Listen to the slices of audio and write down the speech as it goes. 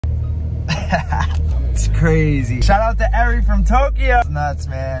It's crazy. Shout out to Eri from Tokyo. It's nuts,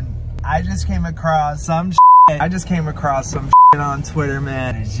 man. I just came across some shit on Twitter,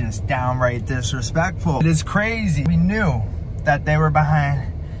 man. It's just downright disrespectful. It is crazy. We knew that they were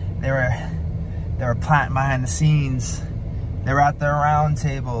behind, they were plotting behind the scenes. They were at their round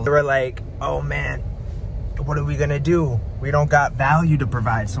table. They were like, oh man, what are we gonna do? We don't got value to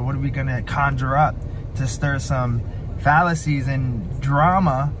provide, so what are we gonna conjure up to stir some fallacies and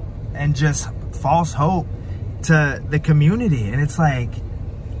drama and just false hope to the community? And it's like,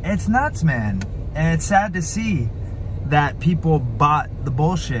 it's nuts, man. And it's sad to see that people bought the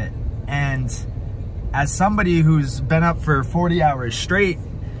bullshit. And as somebody who's been up for 40 hours straight,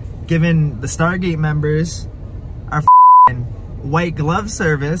 giving the Stargate members our white glove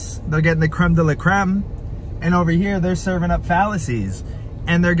service, they're getting the creme de la creme, and over here they're serving up fallacies,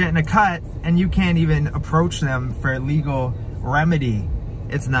 and they're getting a cut, and you can't even approach them for a legal remedy.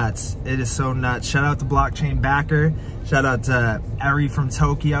 It's nuts. It is so nuts. Shout out to Blockchain Backer. Shout out to Eri from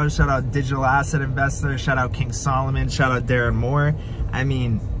Tokyo. Shout out Digital Asset Investor. Shout out King Solomon. Shout out Darren Moore. I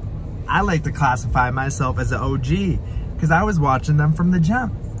mean, I like to classify myself as an OG because I was watching them from the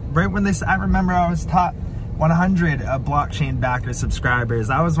jump. Right when I remember I was top 100 Blockchain Backer subscribers.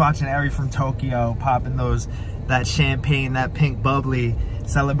 I was watching Eri from Tokyo popping that champagne, that pink bubbly,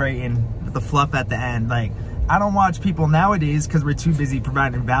 celebrating with the fluff at the end. Like, I don't watch people nowadays because we're too busy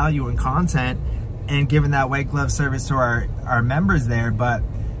providing value and content and giving that white glove service to our members there. But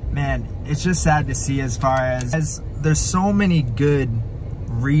man, it's just sad to see as far as there's so many good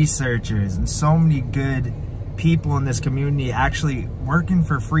researchers and so many good people in this community actually working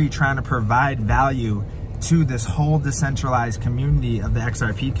for free, trying to provide value to this whole decentralized community of the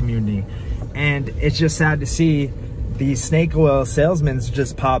XRP community. And it's just sad to see these snake oil salesmen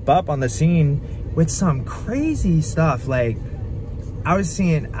just pop up on the scene with some crazy stuff. Like, I was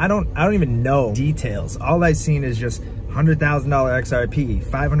seeing, I don't even know details. All I've seen is just $100,000 XRP,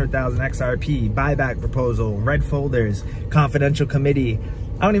 500,000 XRP, buyback proposal, red folders, confidential committee.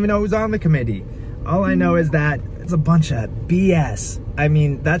 I don't even know who's on the committee. All I know is that it's a bunch of BS. I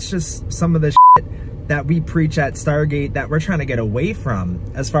mean, that's just some of the shit that we preach at Stargate that we're trying to get away from,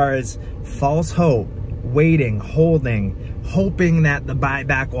 as far as false hope, waiting, holding, hoping that the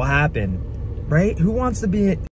buyback will happen. Right? Who wants to be